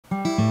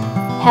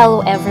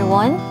Hello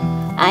everyone,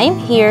 I'm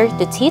here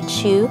to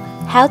teach you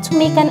how to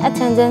make an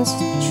attendance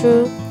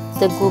through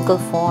the Google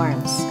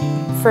Forms.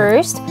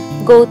 First,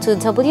 go to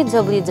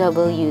www.google.com.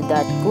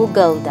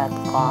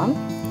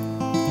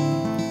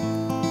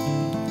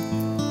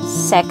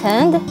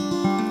 Second,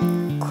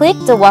 click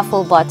the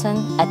waffle button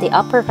at the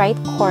upper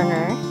right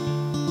corner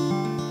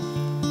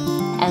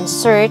and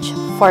search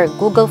for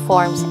Google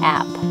Forms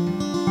app.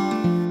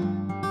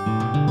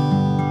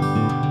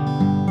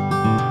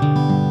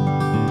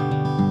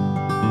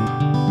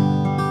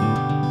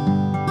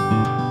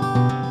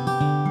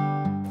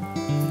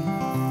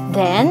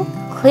 Then,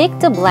 click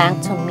the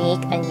blank to make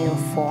a new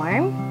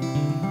form.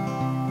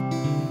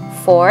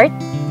 Fourth,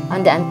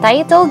 on the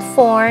Untitled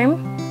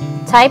form,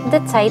 type the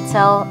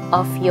title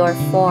of your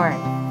form.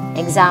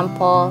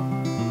 Example,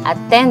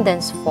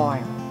 attendance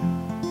form.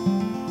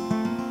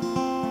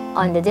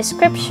 On the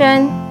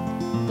description,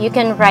 you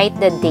can write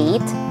the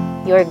date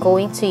you're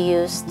going to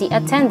use the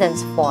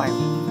attendance form.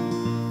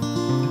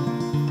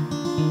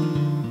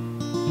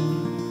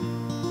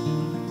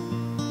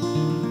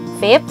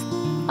 Fifth,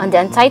 on the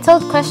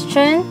Untitled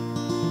question,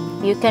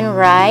 you can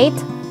write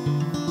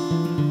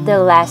the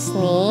last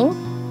name,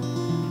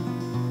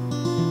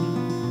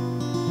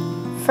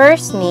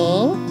 first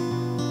name,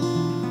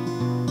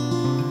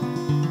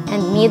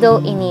 and middle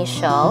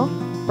initial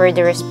where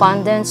the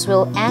respondents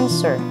will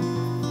answer.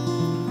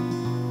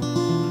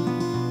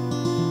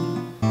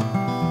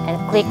 And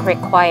click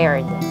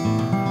required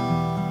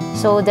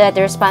so that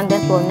the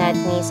respondent will not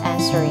miss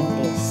answering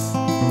this.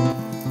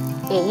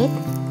 8.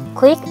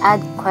 Click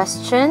add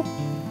question.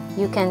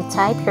 You can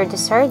type your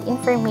desired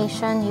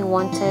information you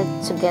wanted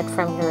to get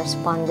from your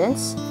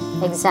respondents.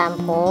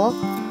 Example,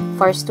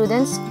 for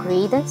students'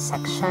 grade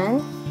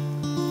section.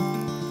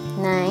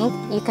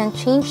 9. You can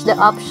change the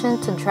option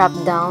to drop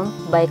down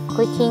by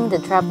clicking the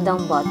drop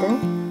down button.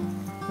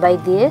 By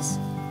this,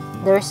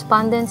 the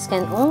respondents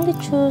can only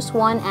choose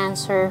one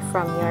answer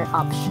from your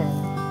option.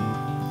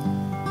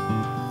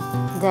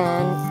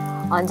 Then,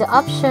 on the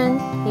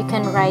option, you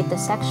can write the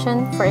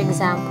section. For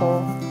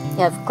example,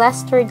 you have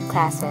clustered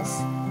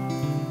classes.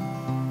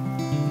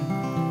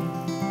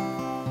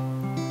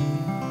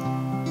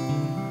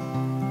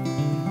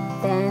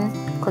 Then,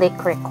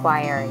 click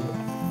required.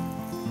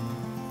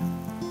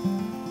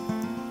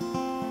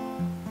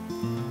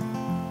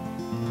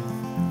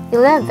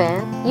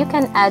 Eleven, you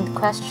can add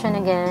question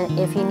again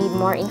if you need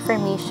more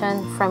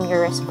information from your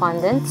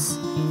respondents.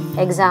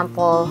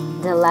 Example,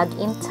 the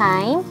login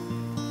time.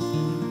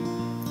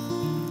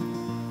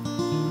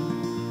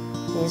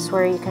 This is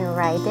where you can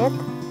write it.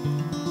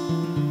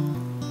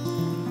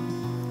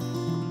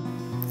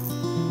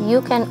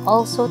 You can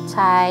also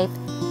type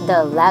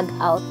the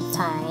logout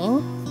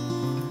time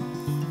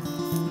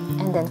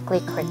and then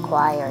click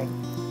required.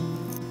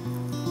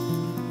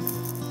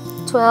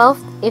 12.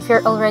 If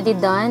you're already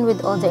done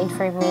with all the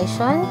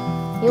information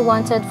you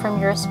wanted from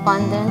your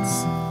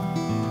respondents,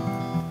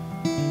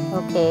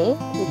 okay,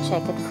 you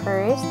check it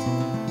first.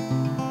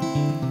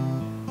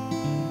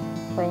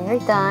 When you're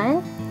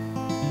done,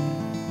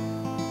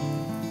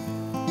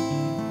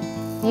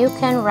 you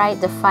can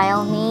write the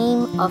file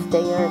name of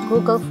your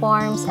Google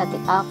Forms at the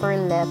upper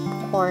left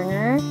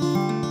corner.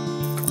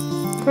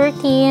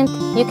 13th,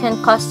 you can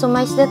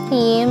customize the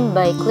theme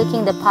by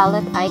clicking the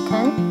palette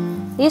icon.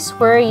 This is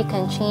where you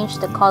can change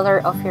the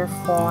color of your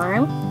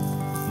form.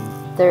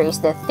 There is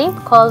the theme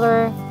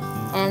color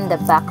and the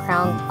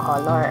background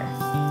color.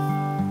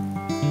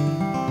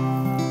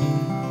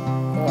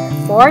 There.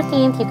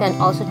 14th, you can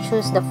also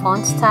choose the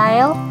font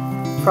style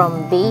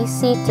from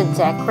basic to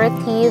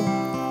decorative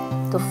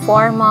to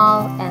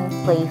formal and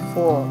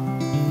playful.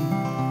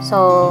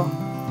 So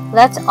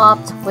let's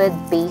opt with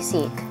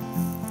basic.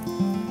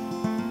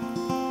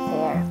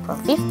 There. From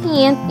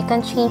 15th, you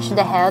can change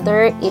the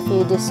header if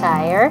you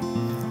desire.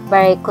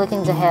 By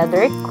clicking the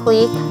header,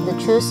 click the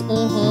choose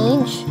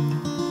image.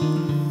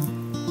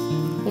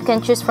 You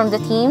can choose from the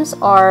themes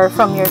or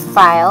from your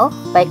file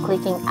by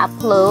clicking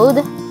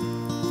upload.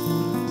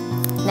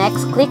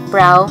 Next, click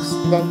browse,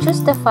 then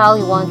choose the file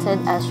you wanted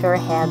as your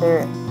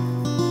header.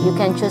 You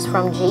can choose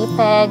from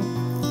JPEG,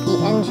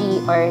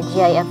 PNG, or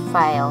GIF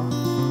file.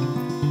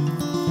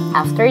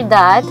 After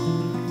that,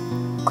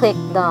 click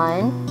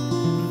done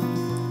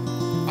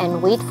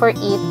and wait for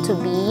it to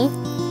be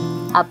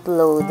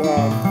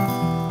uploaded.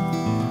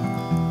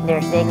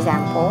 There's the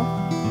example.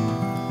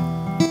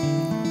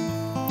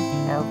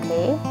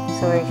 Okay,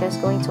 so we're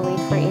just going to wait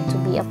for it to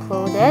be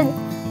uploaded.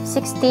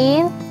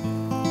 16.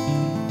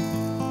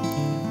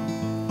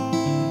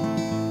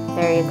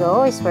 There you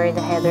go, is where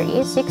the header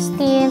is.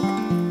 16th,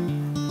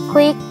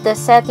 click the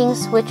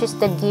settings, which is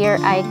the gear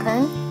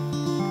icon.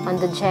 On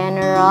the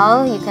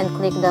general, you can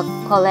click the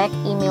collect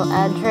email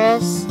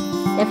address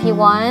if you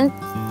want.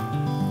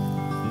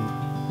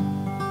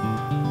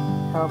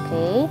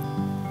 Okay.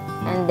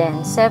 And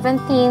then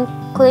 17th,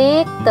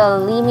 click the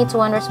limit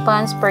one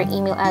response per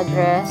email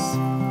address.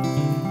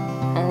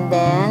 And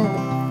then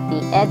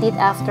the edit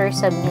after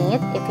submit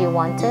if you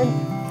wanted.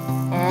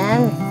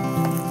 And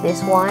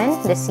This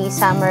one, the See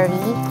Summary,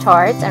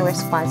 Charts, and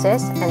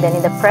Responses. And then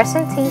in the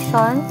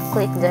presentation,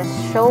 click the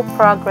Show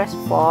Progress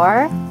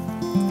bar,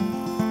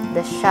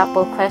 the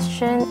Shuffle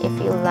question if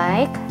you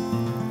like,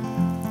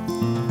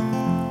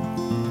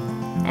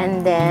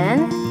 and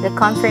then the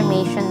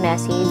confirmation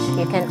message.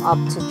 You can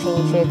opt to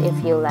change it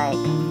if you like.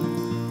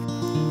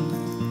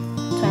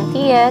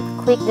 20th,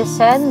 click the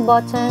Send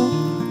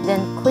button, then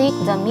click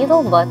the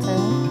middle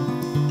button,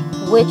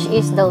 which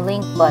is the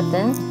link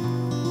button.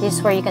 This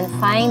is where you can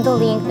find the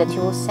link that you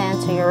will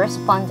send to your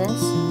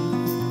respondents.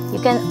 You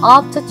can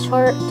opt to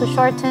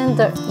shorten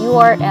the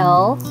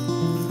URL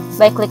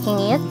by clicking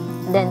it,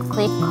 then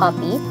click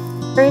Copy.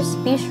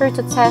 First, be sure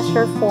to test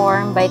your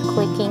form by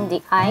clicking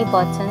the I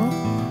button.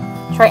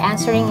 Try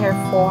answering your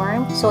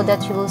form so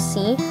that you will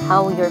see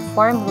how your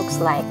form looks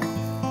like.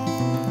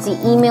 The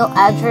email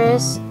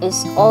address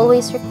is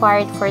always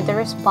required for the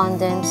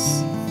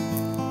respondents.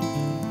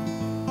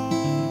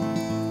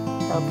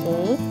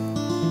 Okay.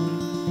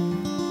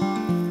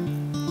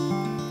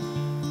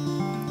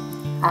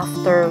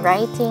 After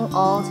writing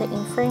all the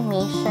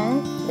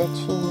information that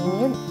you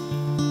need,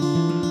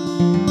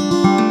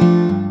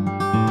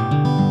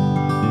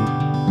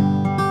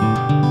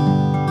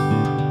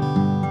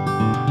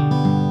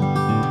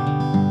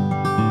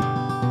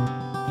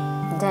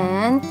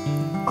 then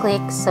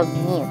click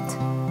Submit.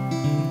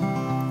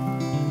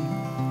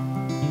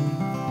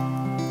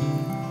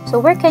 So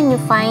where can you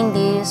find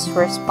these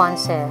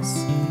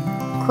responses?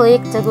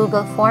 Click the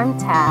Google Form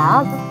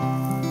tab,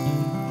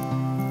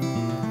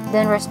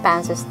 then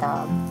Responses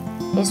tab.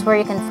 This is where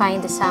you can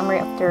find the summary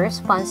of the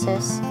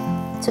responses.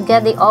 To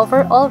get the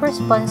overall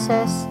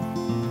responses,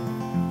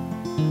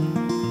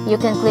 you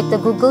can click the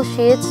Google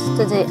Sheets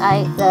to the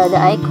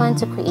icon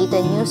to create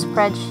a new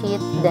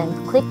spreadsheet, then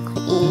click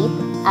Create.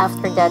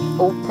 After that,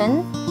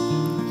 Open.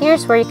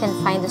 Here's where you can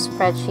find the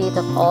spreadsheet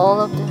of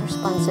all of the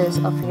responses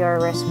of your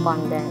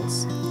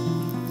respondents.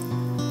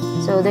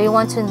 So do you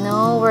want to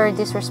know where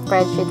this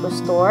spreadsheet was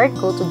stored?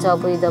 Go to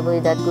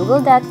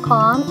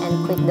www.google.com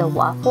and click the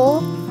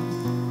waffle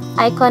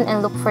icon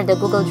and look for the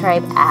Google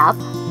Drive app.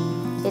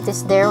 It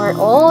is there where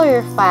all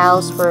your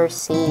files were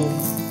saved.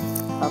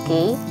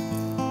 Okay,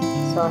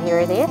 so here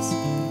it is.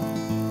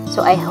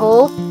 So I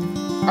hope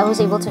I was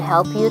able to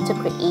help you to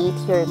create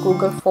your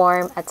Google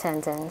Form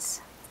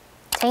attendance.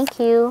 Thank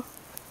you.